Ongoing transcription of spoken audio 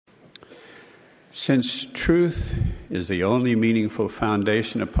Since truth is the only meaningful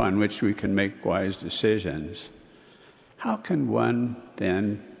foundation upon which we can make wise decisions, how can one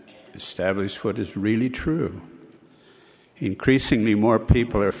then establish what is really true? Increasingly more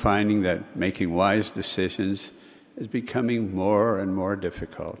people are finding that making wise decisions is becoming more and more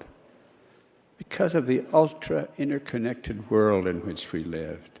difficult because of the ultra-interconnected world in which we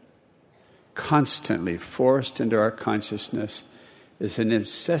live. Constantly forced into our consciousness is an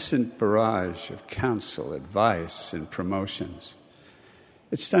incessant barrage of counsel, advice, and promotions.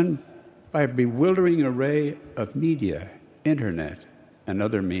 It's done by a bewildering array of media, internet, and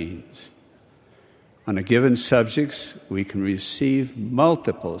other means. On a given subject, we can receive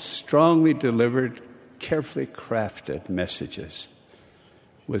multiple, strongly delivered, carefully crafted messages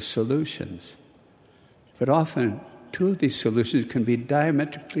with solutions. But often, two of these solutions can be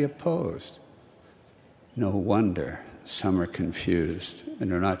diametrically opposed. No wonder some are confused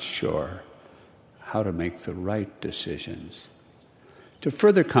and are not sure how to make the right decisions. To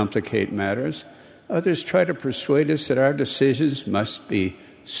further complicate matters, others try to persuade us that our decisions must be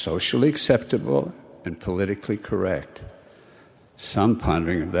socially acceptable and politically correct. Some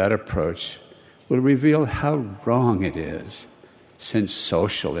pondering of that approach will reveal how wrong it is, since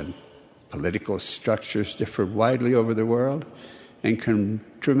social and political structures differ widely over the world and can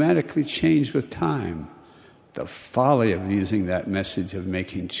dramatically change with time. The folly of using that message of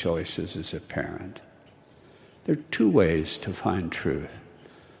making choices is apparent. There are two ways to find truth,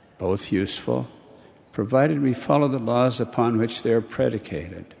 both useful, provided we follow the laws upon which they are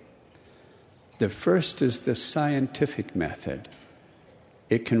predicated. The first is the scientific method.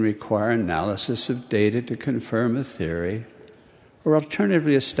 It can require analysis of data to confirm a theory, or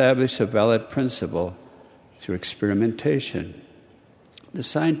alternatively establish a valid principle through experimentation. The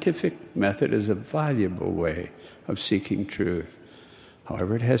scientific method is a valuable way of seeking truth.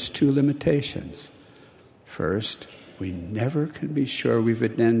 However, it has two limitations. First, we never can be sure we've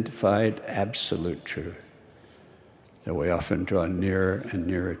identified absolute truth, though we often draw nearer and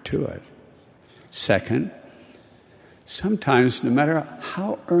nearer to it. Second, sometimes, no matter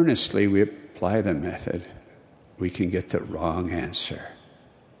how earnestly we apply the method, we can get the wrong answer.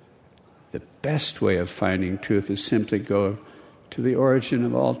 The best way of finding truth is simply go to the origin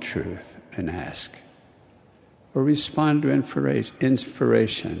of all truth and ask, or respond to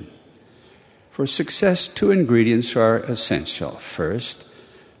inspiration. For success, two ingredients are essential. First,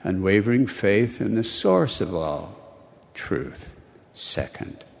 unwavering faith in the source of all truth.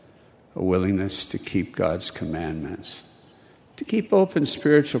 Second, a willingness to keep God's commandments, to keep open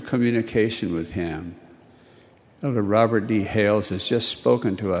spiritual communication with Him. Elder Robert D. Hales has just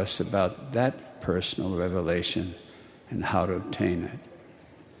spoken to us about that personal revelation and how to obtain it.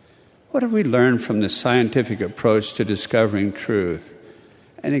 What have we learned from the scientific approach to discovering truth?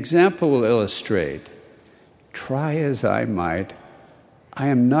 An example will illustrate. Try as I might, I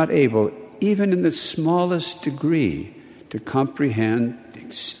am not able, even in the smallest degree, to comprehend the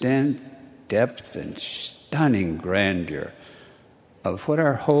extent, depth, and stunning grandeur of what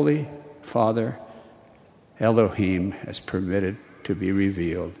our Holy Father, Elohim, has permitted to be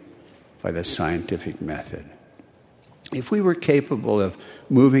revealed by the scientific method. If we were capable of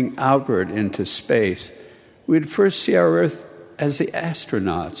moving outward into space, we'd first see our Earth as the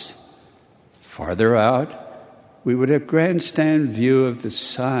astronauts. Farther out, we would have a grandstand view of the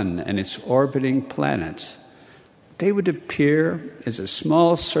sun and its orbiting planets. They would appear as a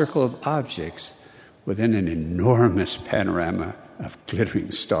small circle of objects within an enormous panorama of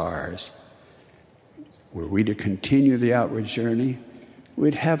glittering stars. Were we to continue the outward journey,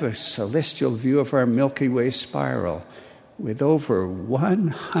 we'd have a celestial view of our Milky Way spiral with over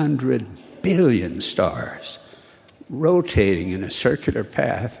 100 billion stars rotating in a circular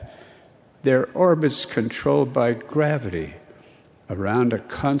path, their orbits controlled by gravity around a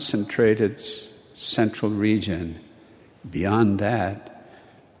concentrated central region. Beyond that,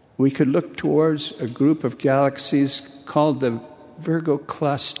 we could look towards a group of galaxies called the Virgo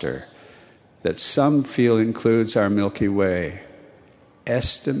Cluster that some feel includes our Milky Way,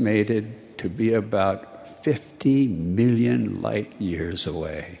 estimated to be about 50 million light years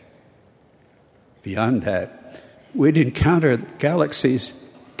away. Beyond that, we'd encounter galaxies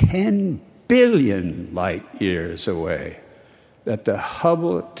 10 billion light years away that the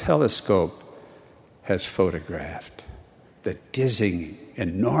Hubble telescope has photographed. The dizzying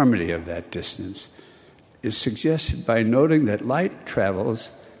enormity of that distance is suggested by noting that light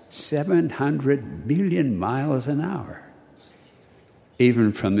travels 700 million miles an hour.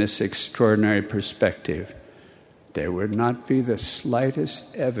 Even from this extraordinary perspective, there would not be the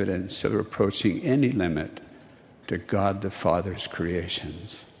slightest evidence of approaching any limit to God the Father's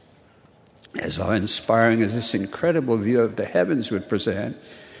creations. As awe-inspiring as this incredible view of the heavens would present,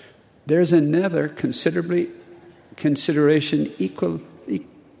 there's another consideration equally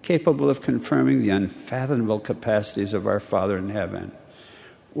capable of confirming the unfathomable capacities of our Father in heaven.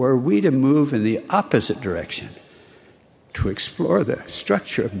 Were we to move in the opposite direction, to explore the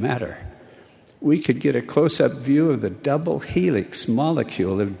structure of matter, we could get a close-up view of the double helix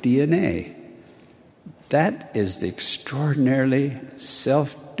molecule of DNA. That is the extraordinarily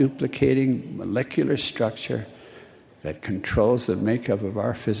self-duplicating molecular structure that controls the makeup of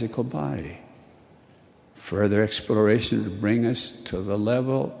our physical body. Further exploration would bring us to the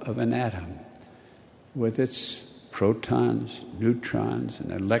level of an atom with its protons, neutrons,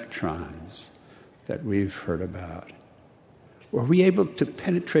 and electrons that we've heard about. Were we able to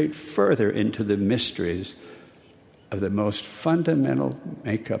penetrate further into the mysteries of the most fundamental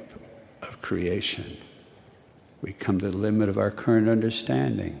makeup of creation, we come to the limit of our current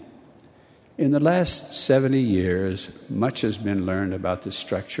understanding. In the last 70 years, much has been learned about the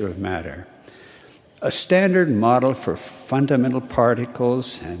structure of matter. A standard model for fundamental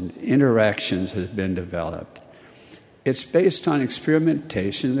particles and interactions has been developed. It's based on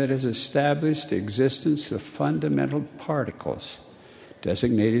experimentation that has established the existence of fundamental particles,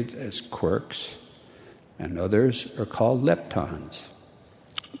 designated as quarks, and others are called leptons.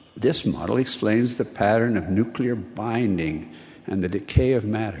 This model explains the pattern of nuclear binding and the decay of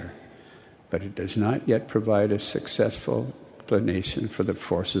matter, but it does not yet provide a successful explanation for the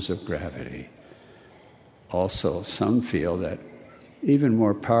forces of gravity. Also, some feel that even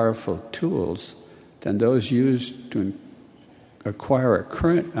more powerful tools than those used to acquire a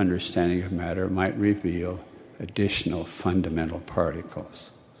current understanding of matter might reveal additional fundamental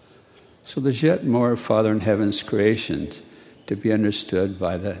particles. So there's yet more of Father in Heaven's creations to be understood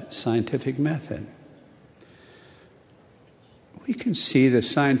by the scientific method. We can see the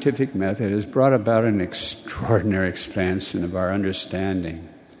scientific method has brought about an extraordinary expansion of our understanding,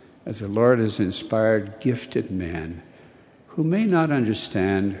 as the Lord has inspired gifted men who may not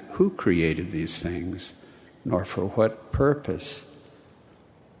understand who created these things, nor for what purpose.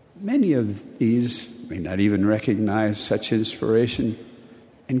 Many of these may not even recognize such inspiration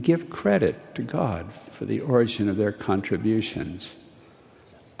and give credit to God for the origin of their contributions.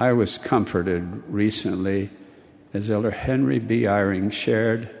 I was comforted recently as Elder Henry B. Eyring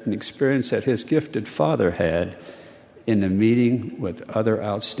shared an experience that his gifted father had in a meeting with other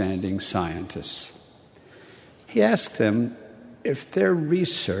outstanding scientists. He asked them if their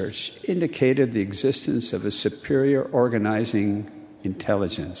research indicated the existence of a superior organizing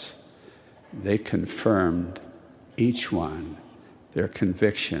intelligence. They confirmed, each one, their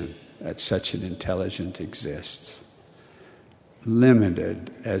conviction that such an intelligence exists.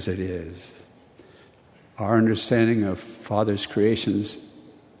 Limited as it is, our understanding of Father's creations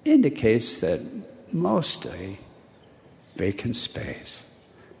indicates that mostly vacant space,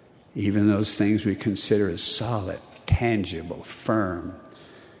 even those things we consider as solid, tangible, firm,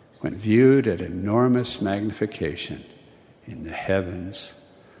 when viewed at enormous magnification in the heavens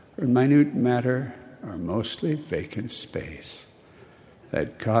or minute matter, are mostly vacant space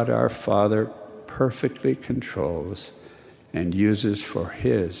that God our Father perfectly controls and uses for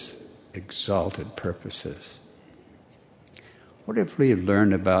His exalted purposes. What have we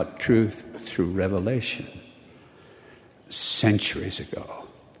learned about truth through revelation? Centuries ago,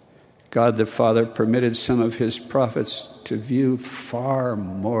 God the Father permitted some of His prophets to view far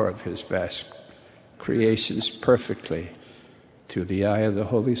more of His vast creations perfectly through the eye of the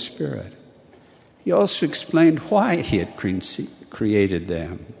Holy Spirit. He also explained why He had created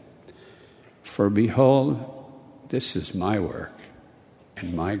them. For behold, this is my work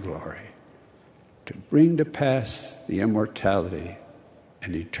and my glory, to bring to pass the immortality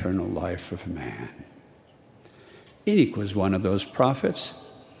and eternal life of man. Enoch was one of those prophets.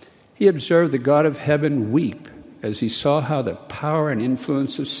 He observed the God of heaven weep as he saw how the power and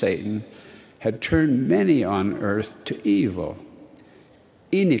influence of Satan had turned many on earth to evil.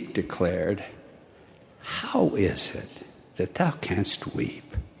 Enoch declared, "How is it that thou canst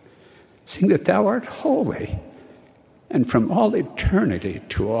weep, seeing that thou art holy, and from all eternity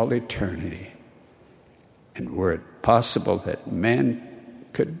to all eternity? And were it possible that man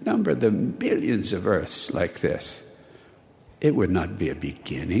could number the millions of earths like this, it would not be a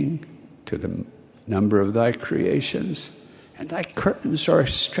beginning to the number of thy creations, and thy curtains are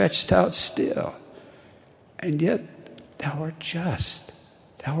stretched out still. And yet thou art just,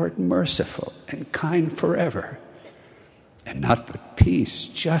 thou art merciful and kind forever. And not but peace,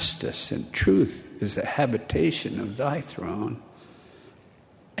 justice, and truth is the habitation of thy throne.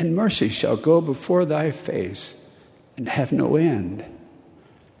 And mercy shall go before thy face and have no end.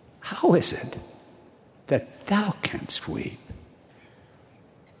 how is it that thou canst weep?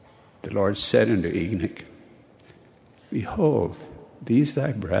 The Lord said unto Enoch, behold, these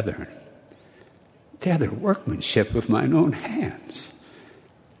thy brethren, they are the workmanship of mine own hands.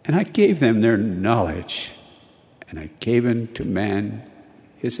 And I gave them their knowledge, and I gave unto man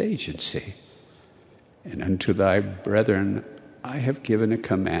his agency. And unto thy brethren I have given a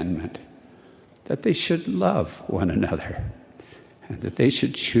commandment, that they should love one another, and that they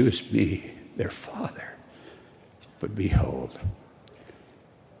should choose me, their Father. But behold,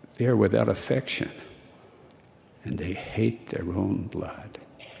 they are without affection, and they hate their own blood.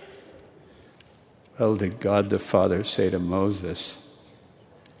 Well, did God the Father say to Moses,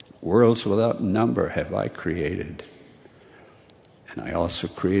 worlds without number have I created, and I also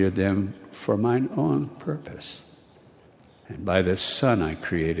created them for mine own purpose. And by the Son I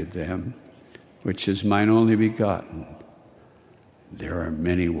created them, which is mine only begotten. There are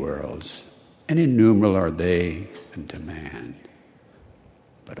many worlds, and innumerable are they unto man.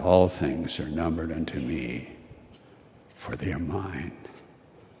 But all things are numbered unto me, for they are mine,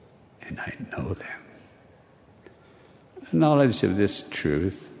 and I know them. The knowledge of this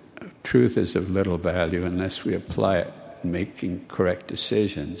truth is of little value unless we apply it in making correct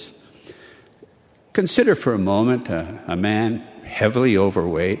decisions. Consider for a moment a man heavily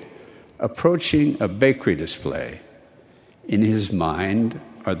overweight approaching a bakery display. In his mind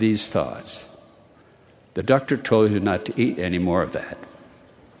are these thoughts: the doctor told you not to eat any more of that.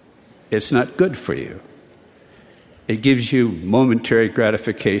 It's not good for you. It gives you momentary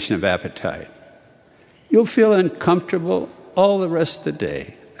gratification of appetite. You'll feel uncomfortable all the rest of the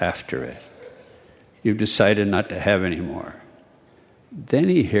day after it. You've decided not to have any more. Then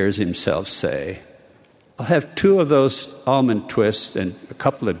he hears himself say, I'll have 2 of those almond twists and a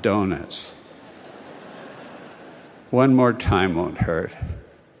couple of donuts. One more time won't hurt.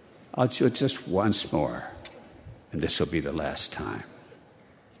 I'll do it just once more, and this will be the last time.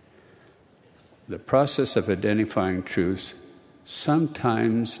 The process of identifying truth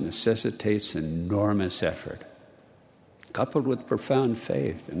sometimes necessitates enormous effort, coupled with profound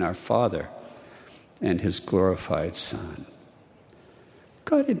faith in our Father and his glorified Son.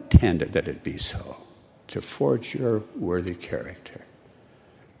 God intended that it be so, to forge your worthy character.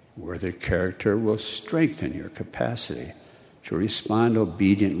 Worthy character will strengthen your capacity to respond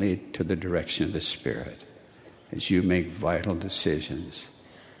obediently to the direction of the Spirit as you make vital decisions.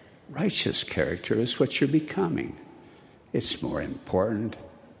 Righteous character is what you're becoming. It's more important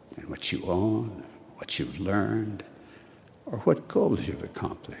than what you own, what you've learned, or what goals you've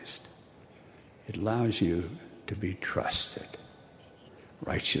accomplished. It allows you to be trusted.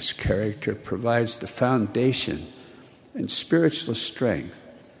 Righteous character provides the foundation and spiritual strength.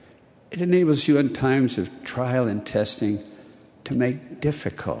 It enables you in times of trial and testing to make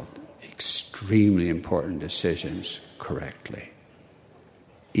difficult, extremely important decisions correctly,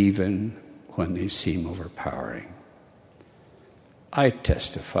 even when they seem overpowering. I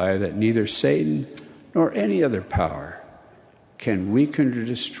testify that neither Satan nor any other power can weaken or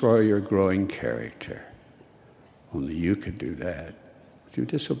destroy your growing character. Only you can do that through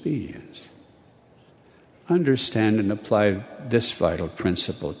disobedience. Understand and apply this vital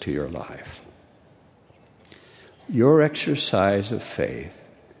principle to your life. Your exercise of faith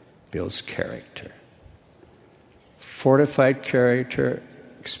builds character. Fortified character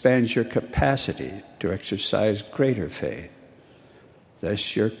expands your capacity to exercise greater faith.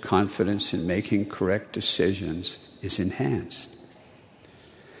 Thus, your confidence in making correct decisions is enhanced.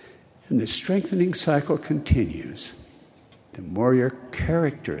 And the strengthening cycle continues. The more your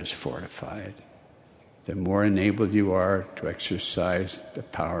character is fortified, the more enabled you are to exercise the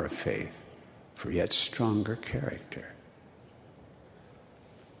power of faith for yet stronger character.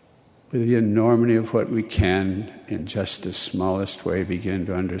 With the enormity of what we can, in just the smallest way, begin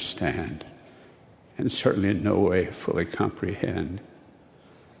to understand, and certainly in no way fully comprehend,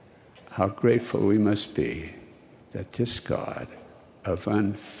 how grateful we must be that this God of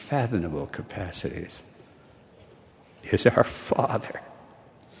unfathomable capacities is our Father.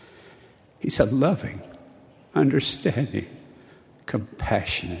 He's a loving, understanding,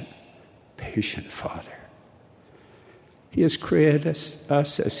 compassionate, patient Father. He has created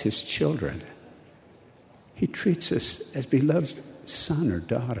us as his children. He treats us as beloved son or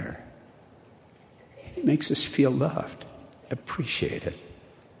daughter. He makes us feel loved, appreciated,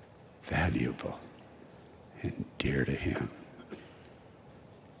 valuable, and dear to him.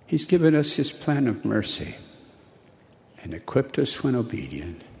 He's given us his plan of mercy and equipped us when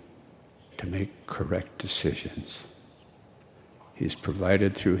obedient to make correct decisions. He's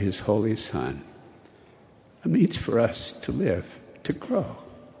provided through his Holy Son a means for us to live, to grow,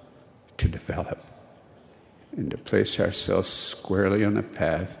 to develop and to place ourselves squarely on a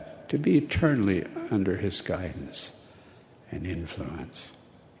path to be eternally under His guidance and influence.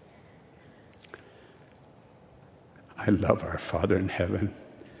 I love our Father in heaven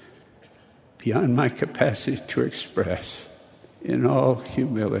beyond my capacity to express. In all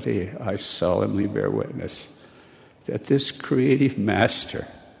humility, I solemnly bear witness that this creative master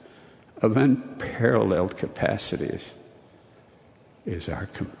of unparalleled capacities is our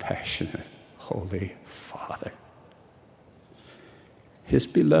compassionate, holy Father. His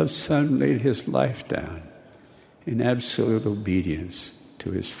beloved Son laid His life down in absolute obedience to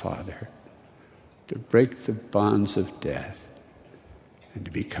His Father to break the bonds of death and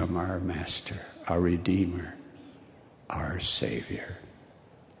to become our Master, our Redeemer, our Savior.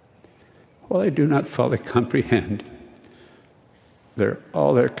 While I do not fully comprehend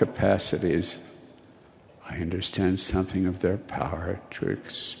all their capacities, I understand something of their power to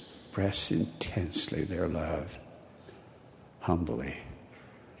express intensely their love. Humbly,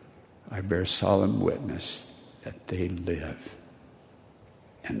 I bear solemn witness that they live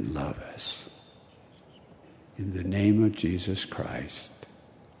and love us. In the name of Jesus Christ,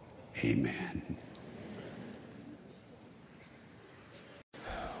 amen.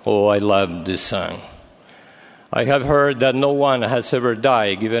 Oh, I love this song. I have heard that no one has ever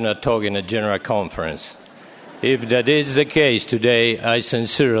died giving a talk in a general conference. If that is the case today, I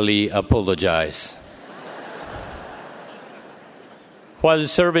sincerely apologize. While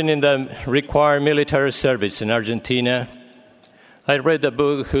serving in the required military service in Argentina, I read a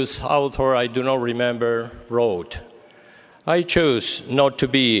book whose author I do not remember wrote, "I chose not to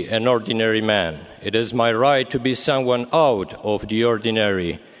be an ordinary man. It is my right to be someone out of the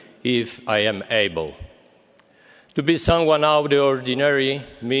ordinary if I am able." To be someone out of the ordinary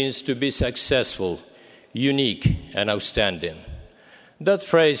means to be successful, unique, and outstanding. That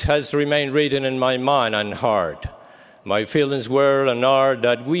phrase has remained written in my mind and heart. My feelings were and are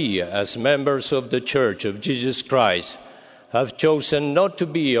that we, as members of the Church of Jesus Christ, have chosen not to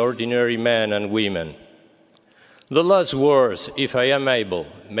be ordinary men and women. The last words, "if I am able,"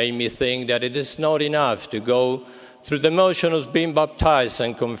 made me think that it is not enough to go through the motion of being baptized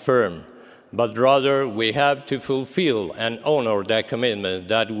and confirmed, but rather we have to fulfill and honor that commitment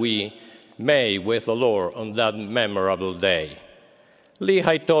that we made with the Lord on that memorable day.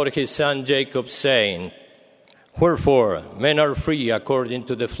 Lehi taught his son Jacob, saying, "Wherefore men are free according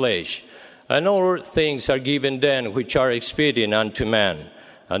to the flesh, and all things are given them which are expedient unto man,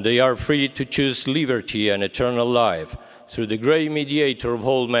 and they are free to choose liberty and eternal life through the great mediator of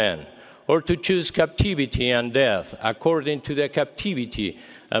all men, or to choose captivity and death according to the captivity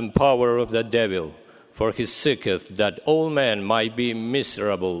and power of the devil. For he seeketh that all men might be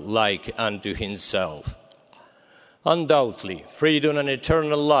miserable like unto himself." Undoubtedly, freedom and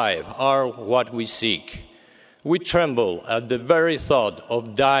eternal life are what we seek. We tremble at the very thought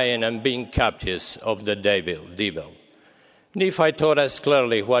of dying and being captives of the devil. Nephi taught us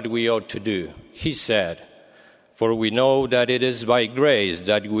clearly what we ought to do. He said, "For we know that it is by grace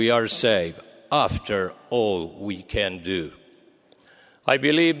that we are saved, after all we can do." I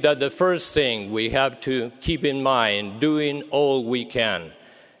believe that the first thing we have to keep in mind, doing all we can,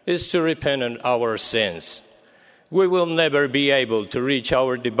 is to repent of our sins. We will never be able to reach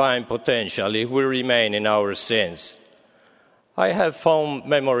our divine potential if we remain in our sins. I have fond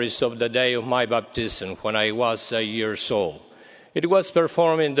memories of the day of my baptism when I was 8 years old. It was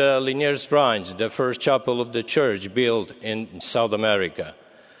performed in the Liniers Branch, the first chapel of the church built in South America.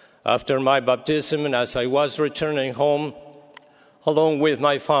 After my baptism, and as I was returning home, along with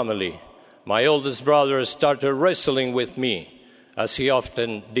my family, my oldest brother started wrestling with me, as he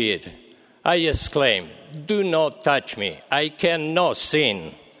often did. I exclaimed, "Do not touch me. I cannot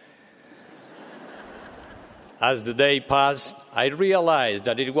sin." As the day passed, I realized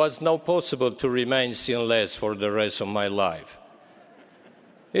that it was not possible to remain sinless for the rest of my life.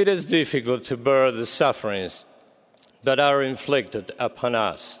 It is difficult to bear the sufferings that are inflicted upon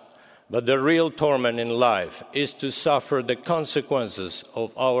us, but the real torment in life is to suffer the consequences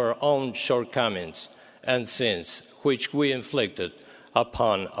of our own shortcomings and sins which we inflicted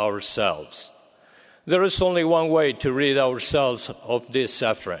upon ourselves. There is only one way to rid ourselves of this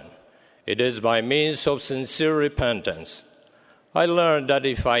suffering. It is by means of sincere repentance. I learned that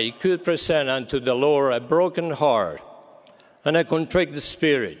if I could present unto the Lord a broken heart and a contrite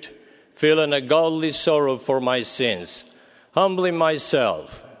spirit, feeling a godly sorrow for my sins, humbling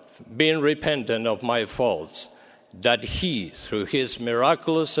myself, being repentant of my faults, that He, through His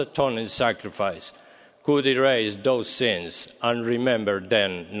miraculous atoning sacrifice, could erase those sins and remember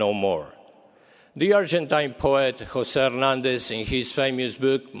them no more. The Argentine poet José Hernández, in his famous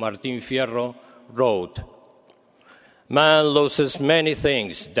book, Martín Fierro, wrote, "Man loses many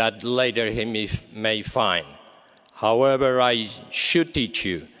things that later he may find. However, I should teach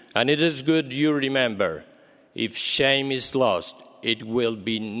you, and it is good you remember, if shame is lost, it will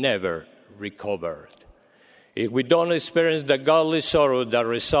be never recovered." If we don't experience the godly sorrow that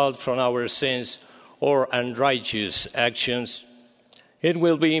results from our sins or unrighteous actions, it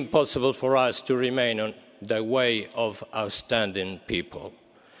will be impossible for us to remain on the way of outstanding people.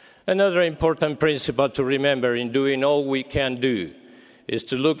 Another important principle to remember in doing all we can do is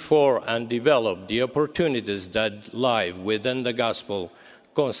to look for and develop the opportunities that life within the gospel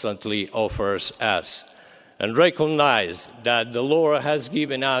constantly offers us, and recognize that the Lord has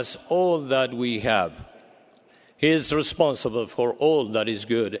given us all that we have. He is responsible for all that is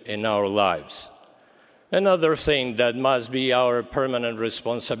good in our lives. Another thing that must be our permanent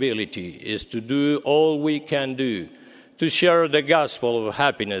responsibility is to do all we can do to share the gospel of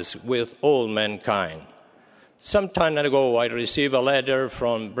happiness with all mankind. Some time ago, I received a letter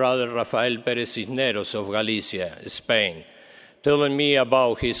from Brother Rafael Pérez Cisneros of Galicia, Spain, telling me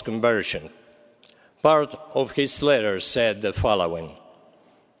about his conversion. Part of his letter said the following: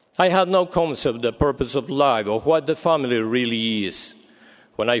 "I had no concept of the purpose of life or what the family really is.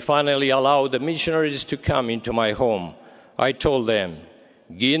 When I finally allowed the missionaries to come into my home, I told them,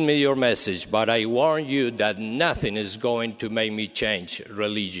 'Give me your message, but I warn you that nothing is going to make me change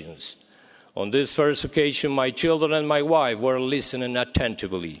religions.' On this first occasion, my children and my wife were listening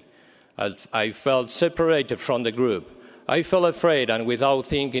attentively. I felt separated from the group. I felt afraid, and without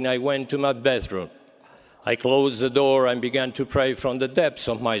thinking, I went to my bedroom. I closed the door and began to pray from the depths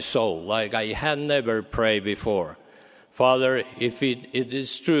of my soul, like I had never prayed before. Father, if it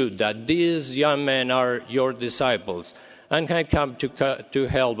is true that these young men are your disciples and have come to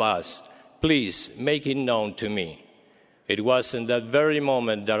help us, please make it known to me." It was in that very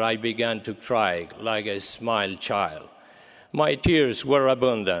moment that I began to cry like a small child. My tears were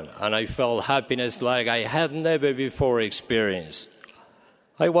abundant, and I felt happiness like I had never before experienced.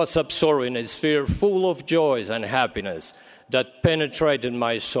 I was absorbed in a sphere full of joy and happiness that penetrated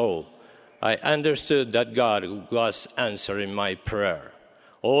my soul. I understood that God was answering my prayer.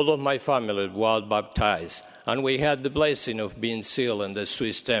 All of my family was baptized, and we had the blessing of being sealed in the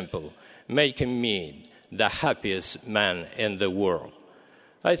Swiss temple, making me the happiest man in the world.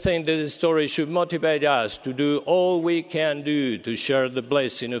 I think that this story should motivate us to do all we can do to share the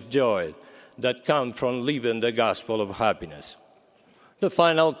blessing of joy that comes from living the gospel of happiness. The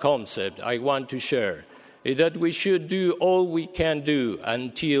final concept I want to share is that we should do all we can do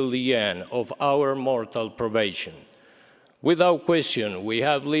until the end of our mortal probation. Without question, we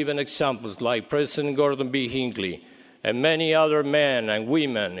have living examples like President Gordon B. Hinckley and many other men and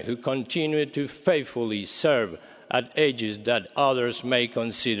women who continue to faithfully serve at ages that others may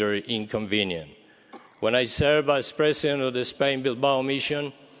consider inconvenient. When I served as president of the Spain Bilbao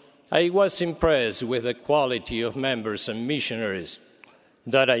Mission, I was impressed with the quality of members and missionaries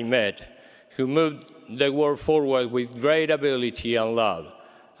that I met, who moved the work forward with great ability and love,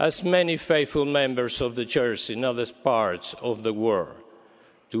 as many faithful members of the church in other parts of the world.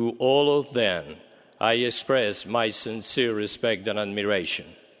 To all of them, I express my sincere respect and admiration.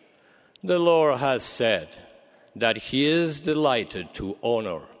 The Lord has said that He is delighted to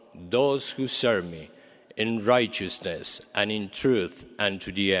honor those who serve me in righteousness and in truth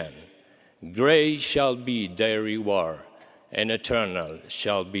unto the end. Great shall be their reward, and eternal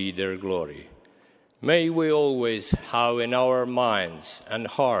shall be their glory. May we always have in our minds and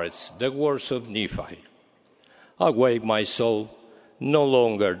hearts the words of Nephi. Awake, my soul, no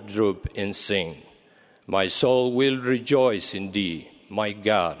longer droop in sin. My soul will rejoice in thee, my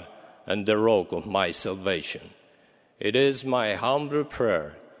God, and the rock of my salvation. It is my humble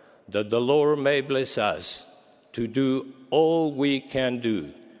prayer that the Lord may bless us to do all we can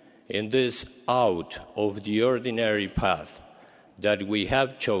do in this out of the ordinary path that we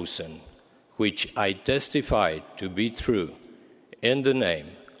have chosen, which I testify to be true. In the name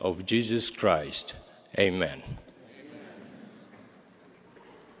of Jesus Christ, amen.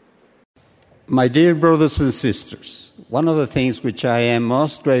 My dear brothers and sisters, one of the things which I am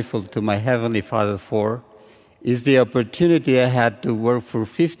most grateful to my Heavenly Father for is the opportunity I had to work for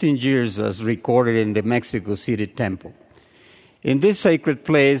 15 years as recorded in the Mexico City Temple. In this sacred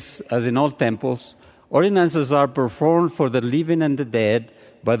place, as in all temples, ordinances are performed for the living and the dead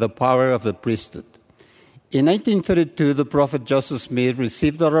by the power of the priesthood. In 1932, the prophet Joseph Smith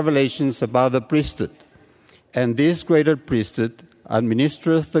received the revelations about the priesthood, and this greater priesthood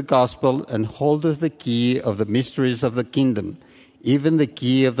administereth the gospel and holdeth the key of the mysteries of the kingdom, even the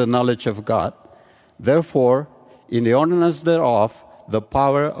key of the knowledge of God. Therefore, in the ordinance thereof, the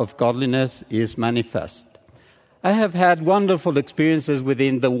power of godliness is manifest. I have had wonderful experiences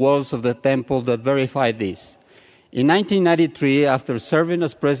within the walls of the temple that verify this. In 1993, after serving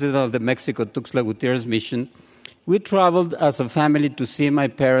as president of the Mexico Tuxtla Gutierrez Mission, we traveled as a family to see my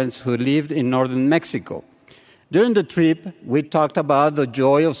parents who lived in northern Mexico. During the trip, we talked about the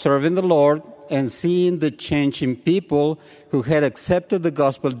joy of serving the Lord and seeing the change in people who had accepted the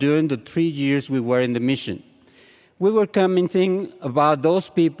gospel during the 3 years we were in the mission. We were commenting about those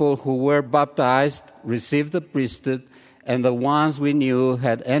people who were baptized, received the priesthood, and the ones we knew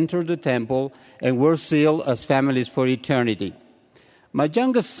had entered the temple and were sealed as families for eternity. My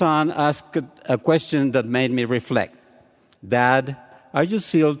youngest son asked a question that made me reflect. Dad, are you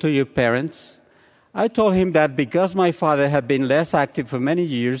sealed to your parents? I told him that because my father had been less active for many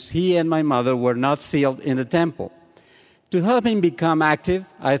years, he and my mother were not sealed in the temple. To help him become active,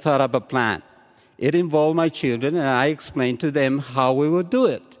 I thought up a plan. It involved my children, and I explained to them how we would do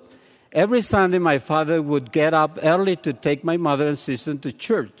it. Every Sunday, my father would get up early to take my mother and sister to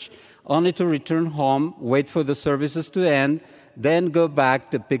church, only to return home, wait for the services to end, then go back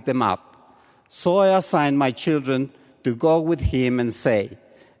to pick them up. So I assigned my children to go with him and say,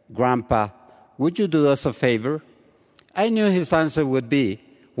 Grandpa, would you do us a favor? I knew his answer would be,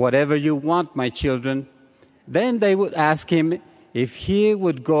 whatever you want, my children. Then they would ask him if he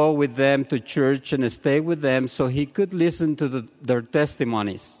would go with them to church and stay with them so he could listen to their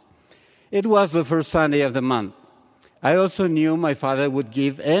testimonies. It was the first Sunday of the month. I also knew my father would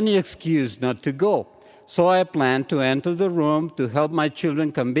give any excuse not to go, so I planned to enter the room to help my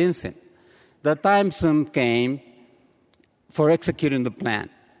children convince him. The time soon came for executing the plan.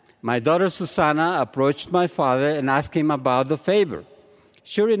 My daughter Susana approached my father and asked him about the favor.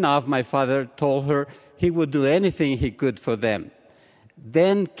 Sure enough, my father told her he would do anything he could for them.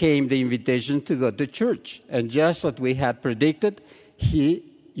 Then came the invitation to go to church, and just as we had predicted, he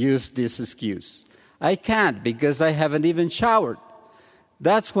used this excuse. I can't because I haven't even showered.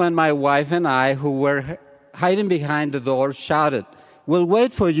 That's when my wife and I, who were hiding behind the door, shouted, "We'll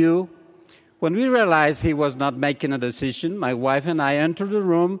wait for you." When we realized he was not making a decision, my wife and I entered the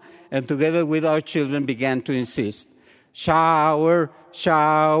room and together with our children began to insist, "Shower,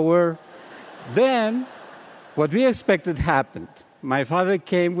 shower." Then, what we expected happened. My father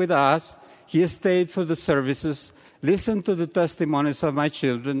came with us. He stayed for the services, listened to the testimonies of my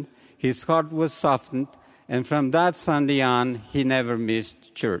children. His heart was softened, and from that Sunday on, he never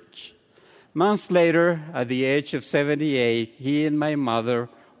missed church. Months later, at the age of 78, he and my mother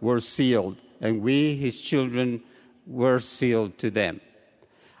were sealed, and we, his children, were sealed to them.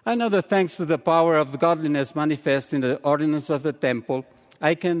 I know that thanks to the power of godliness manifest in the ordinance of the temple,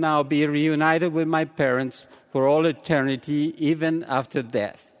 I can now be reunited with my parents for all eternity, even after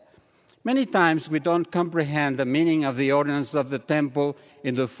death. Many times we don't comprehend the meaning of the ordinance of the temple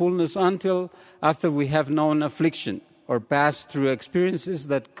in the fullness until after we have known affliction or passed through experiences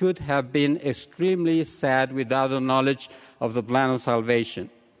that could have been extremely sad without the knowledge of the plan of salvation.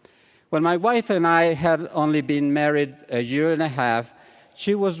 When my wife and I had only been married a year and a half,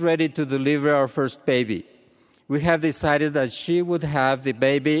 she was ready to deliver our first baby. We have decided that she would have the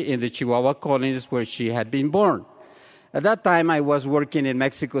baby in the Chihuahua colonies where she had been born. At that time, I was working in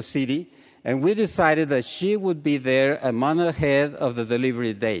Mexico City, and we decided that she would be there a month ahead of the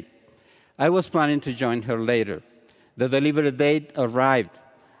delivery date. I was planning to join her later. The delivery date arrived.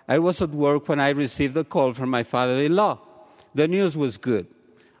 I was at work when I received a call from my father-in-law. The news was good.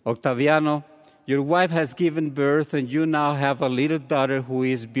 "Octaviano, your wife has given birth, and you now have a little daughter who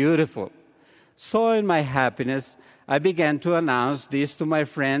is beautiful." So in my happiness, I began to announce this to my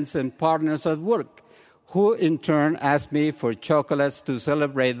friends and partners at work, who in turn asked me for chocolates to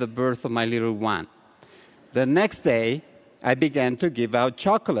celebrate the birth of my little one. The next day, I began to give out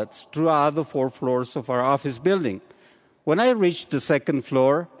chocolates throughout the 4 floors of our office building. When I reached the 2nd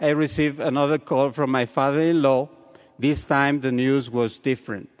floor, I received another call from my father-in-law. This time, the news was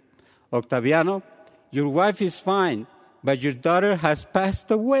different. "Octaviano, your wife is fine, but your daughter has passed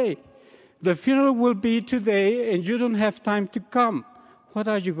away. The funeral will be today, and you don't have time to come. What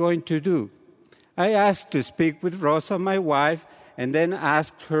are you going to do?" I asked to speak with Rosa, my wife, and then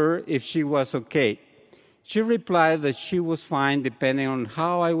asked her if she was okay. She replied that she was fine depending on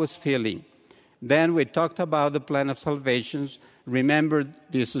how I was feeling. Then we talked about the plan of salvation, remembered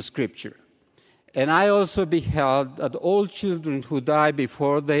this scripture. "And I also beheld that all children who die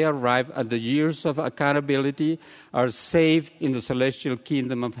before they arrive at the years of accountability are saved in the celestial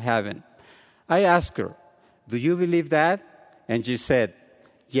kingdom of heaven." I asked her, "Do you believe that?" And she said,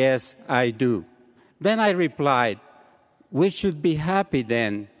 "Yes, I do." Then I replied, "We should be happy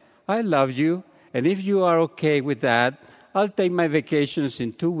then. I love you, And if you are okay with that, I'll take my vacations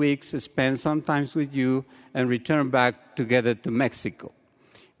in 2 weeks, spend some time with you, and return back together to Mexico.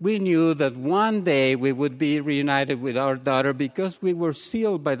 We knew that one day we would be reunited with our daughter because we were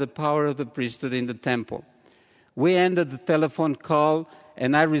sealed by the power of the priesthood in the temple. We ended the telephone call,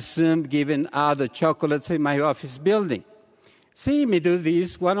 and I resumed giving out the chocolates in my office building. Seeing me do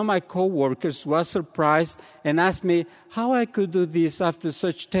this, one of my co-workers was surprised and asked me how I could do this after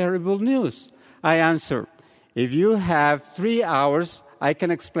such terrible news. I answered, if you have 3 hours, I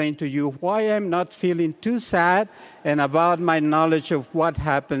can explain to you why I'm not feeling too sad and about my knowledge of what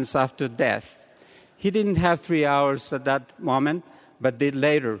happens after death. He didn't have 3 hours at that moment, but did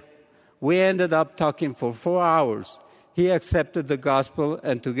later. We ended up talking for 4 hours. He accepted the gospel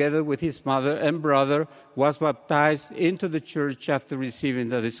and together with his mother and brother was baptized into the church after receiving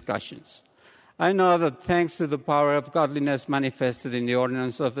the discussions. I know that thanks to the power of godliness manifested in the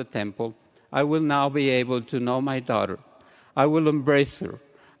ordinance of the temple, I will now be able to know my daughter. I will embrace her.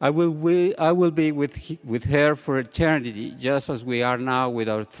 I will be with her for eternity, just as we are now with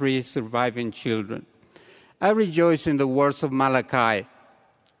our 3 surviving children. I rejoice in the words of Malachi.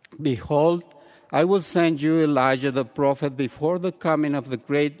 Behold, I will send you Elijah the prophet before the coming of the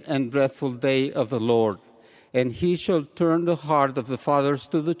great and dreadful day of the Lord. And he shall turn the heart of the fathers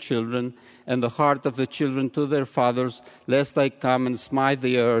to the children, and the heart of the children to their fathers, lest I come and smite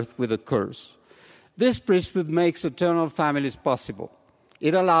the earth with a curse. This priesthood makes eternal families possible.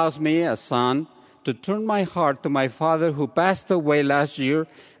 It allows me, as son, to turn my heart to my father who passed away last year,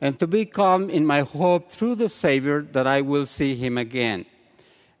 and to be calm in my hope through the Savior that I will see him again.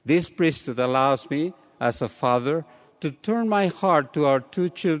 This priesthood allows me, as a father, to turn my heart to our 2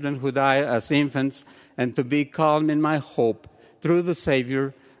 children who died as infants and to be calm in my hope through the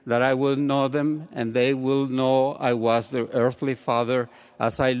Savior that I will know them and they will know I was their earthly father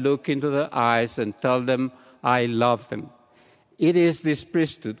as I look into their eyes and tell them I love them. It is this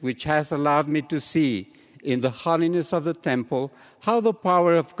priesthood which has allowed me to see in the holiness of the temple how the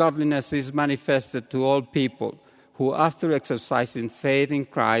power of godliness is manifested to all people, who after exercising faith in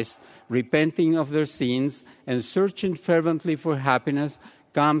Christ, repenting of their sins, and searching fervently for happiness,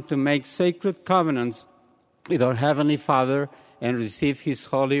 come to make sacred covenants with our Heavenly Father and receive His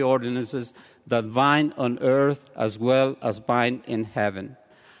holy ordinances that bind on earth as well as bind in heaven.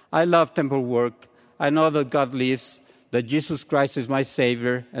 I love temple work. I know that God lives, that Jesus Christ is my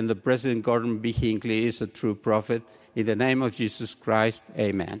Savior, and that President Gordon B. Hinckley is a true prophet. In the name of Jesus Christ,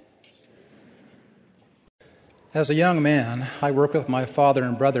 amen. As a young man, I worked with my father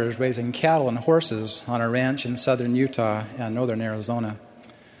and brothers raising cattle and horses on a ranch in southern Utah and northern Arizona.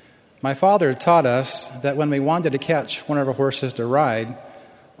 My father taught us that when we wanted to catch one of our horses to ride,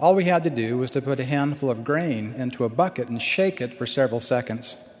 all we had to do was to put a handful of grain into a bucket and shake it for several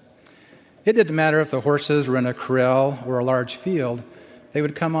seconds. It didn't matter if the horses were in a corral or a large field, they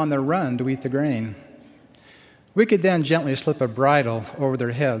would come on their run to eat the grain. We could then gently slip a bridle over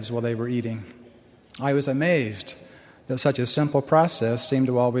their heads while they were eating. I was amazed that such a simple process seemed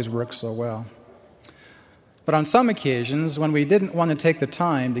to always work so well. But on some occasions, when we didn't want to take the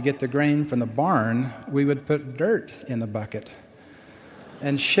time to get the grain from the barn, we would put dirt in the bucket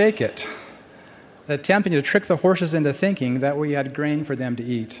and shake it, attempting to trick the horses into thinking that we had grain for them to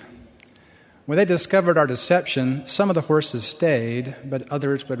eat. When they discovered our deception, some of the horses stayed, but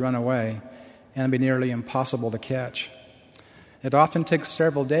others would run away and be nearly impossible to catch. It often takes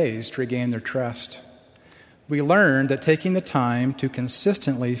several days to regain their trust. We learned that taking the time to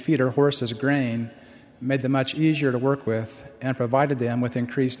consistently feed our horses grain made them much easier to work with and provided them with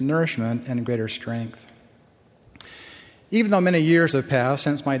increased nourishment and greater strength. Even though many years have passed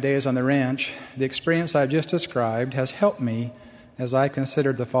since my days on the ranch, the experience I've just described has helped me as I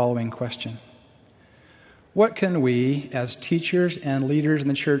considered the following question. What can we, as teachers and leaders in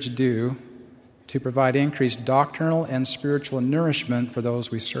the church, do to provide increased doctrinal and spiritual nourishment for those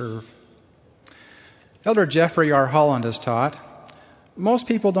we serve? Elder Jeffrey R. Holland has taught, most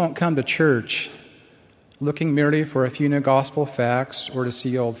people don't come to church looking merely for a few new gospel facts or to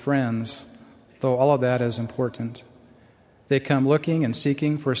see old friends, though all of that is important. They come looking and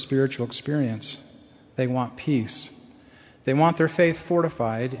seeking for a spiritual experience. They want peace. They want their faith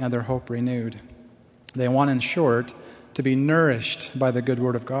fortified and their hope renewed. They want, in short, to be nourished by the good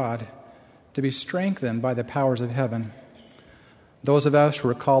word of God, to be strengthened by the powers of heaven. Those of us who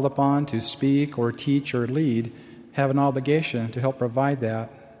are called upon to speak or teach or lead have an obligation to help provide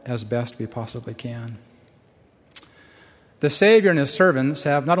that as best we possibly can. The Savior and His servants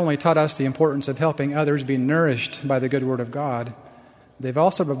have not only taught us the importance of helping others be nourished by the good word of God, they've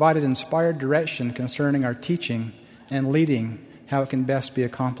also provided inspired direction concerning our teaching and leading, how it can best be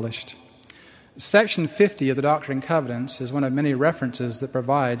accomplished. Section 50 of the Doctrine and Covenants is one of many references that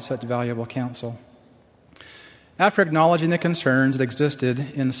provide such valuable counsel. After acknowledging the concerns that existed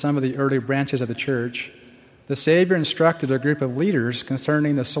in some of the early branches of the church, the Savior instructed a group of leaders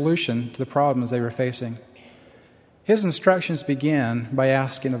concerning the solution to the problems they were facing. His instructions began by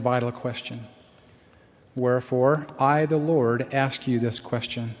asking a vital question. Wherefore, I, the Lord, ask you this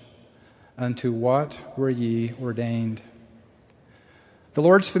question. Unto what were ye ordained? The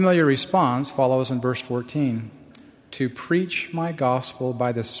Lord's familiar response follows in verse 14. To preach my gospel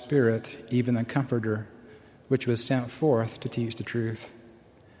by the Spirit, even the Comforter, which was sent forth to teach the truth.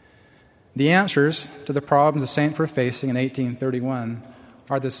 The answers to the problems the saints were facing in 1831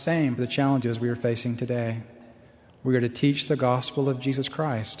 are the same for the challenges we are facing today. We are to teach the gospel of Jesus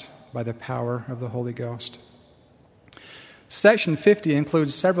Christ by the power of the Holy Ghost. Section 50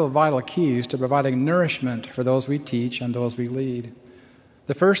 includes several vital keys to providing nourishment for those we teach and those we lead.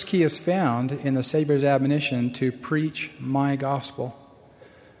 The first key is found in the Savior's admonition to preach my gospel.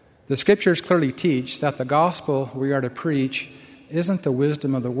 The Scriptures clearly teach that the gospel we are to preach isn't the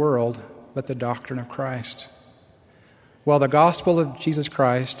wisdom of the world, but the doctrine of Christ. While the gospel of Jesus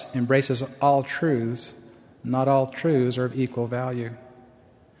Christ embraces all truths, not all truths are of equal value.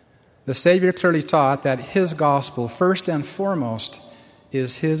 The Savior clearly taught that His gospel, first and foremost,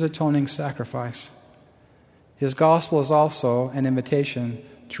 is His atoning sacrifice. His gospel is also an invitation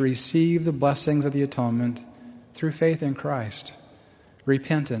to receive the blessings of the atonement through faith in Christ,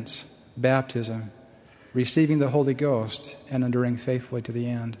 repentance, baptism, receiving the Holy Ghost, and enduring faithfully to the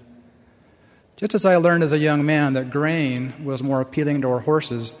end. Just as I learned as a young man that grain was more appealing to our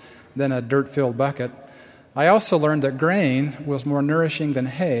horses than a dirt-filled bucket, I also learned that grain was more nourishing than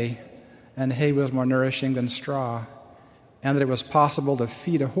hay, and hay was more nourishing than straw, and that it was possible to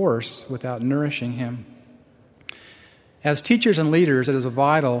feed a horse without nourishing him. As teachers and leaders, it is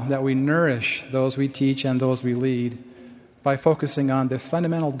vital that we nourish those we teach and those we lead by focusing on the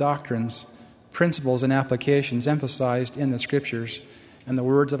fundamental doctrines, principles, and applications emphasized in the Scriptures and the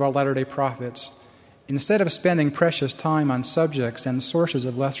words of our latter-day prophets, instead of spending precious time on subjects and sources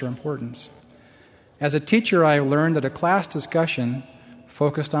of lesser importance. As a teacher, I have learned that a class discussion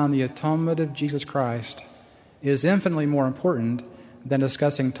focused on the atonement of Jesus Christ is infinitely more important than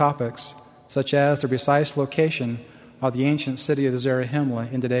discussing topics such as the precise location of the ancient city of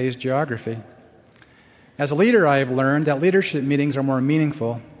Zarahemla in today's geography. As a leader, I have learned that leadership meetings are more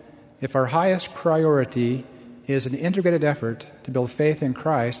meaningful if our highest priority is an integrated effort to build faith in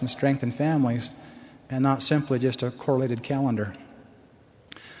Christ and strengthen families, and not simply just a correlated calendar.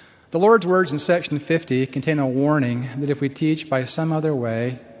 The Lord's words in section 50 contain a warning that if we teach by some other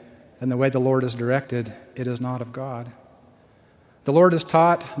way than the way the Lord has directed, it is not of God. The Lord has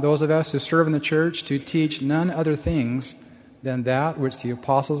taught those of us who serve in the church to teach none other things than that which the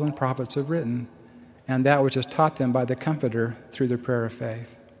apostles and prophets have written, and that which is taught them by the Comforter through the prayer of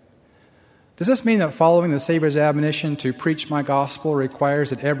faith. Does this mean that following the Savior's admonition to preach my gospel requires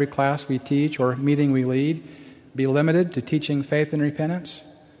that every class we teach or meeting we lead be limited to teaching faith and repentance?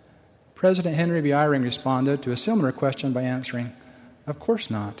 President Henry B. Eyring responded to a similar question by answering, "Of course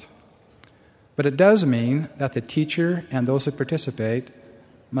not. But it does mean that the teacher and those who participate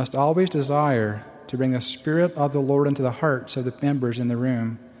must always desire to bring the Spirit of the Lord into the hearts of the members in the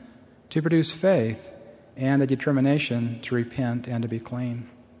room, to produce faith and a determination to repent and to be clean."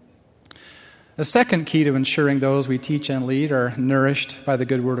 The second key to ensuring those we teach and lead are nourished by the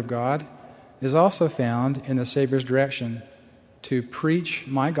good Word of God is also found in the Savior's direction to preach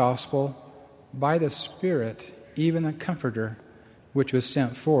my gospel by the Spirit, even the Comforter, which was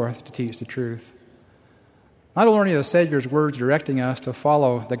sent forth to teach the truth. Not only are the Savior's words directing us to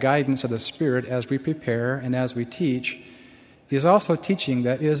follow the guidance of the Spirit as we prepare and as we teach, He is also teaching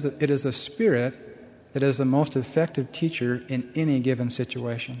that it is the Spirit that is the most effective teacher in any given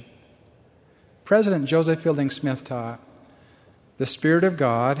situation. President Joseph Fielding Smith taught, "The Spirit of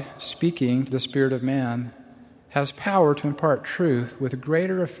God, speaking to the spirit of man, has power to impart truth with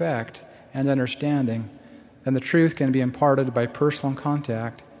greater effect and understanding than the truth can be imparted by personal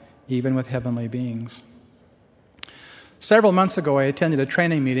contact, even with heavenly beings." Several months ago, I attended a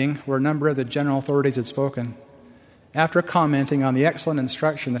training meeting where a number of the general authorities had spoken. After commenting on the excellent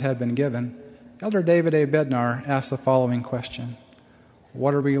instruction that had been given, Elder David A. Bednar asked the following question: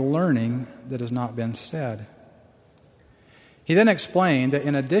 "What are we learning that has not been said?" He then explained that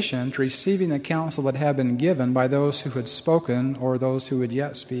in addition to receiving the counsel that had been given by those who had spoken or those who would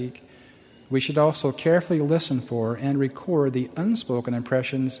yet speak, we should also carefully listen for and record the unspoken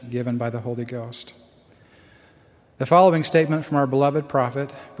impressions given by the Holy Ghost. The following statement from our beloved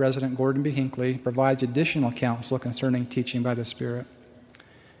prophet, President Gordon B. Hinckley, provides additional counsel concerning teaching by the Spirit.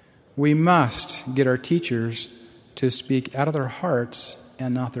 We must get our teachers to speak out of their hearts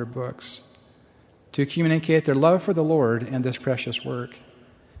and not their books, to communicate their love for the Lord and this precious work.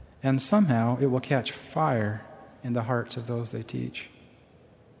 And somehow it will catch fire in the hearts of those they teach.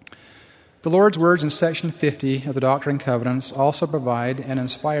 The Lord's words in section 50 of the Doctrine and Covenants also provide an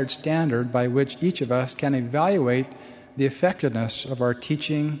inspired standard by which each of us can evaluate the effectiveness of our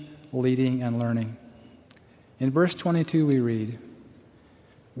teaching, leading, and learning. In verse 22 we read,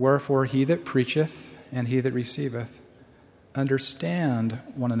 "Wherefore he that preacheth and he that receiveth understand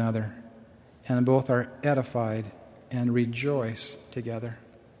one another, and both are edified and rejoice together."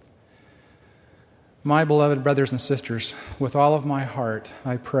 My beloved brothers and sisters, with all of my heart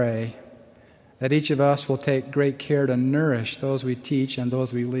I pray that each of us will take great care to nourish those we teach and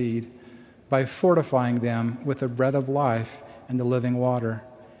those we lead by fortifying them with the bread of life and the living water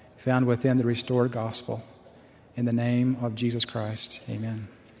found within the restored gospel. In the name of Jesus Christ, amen.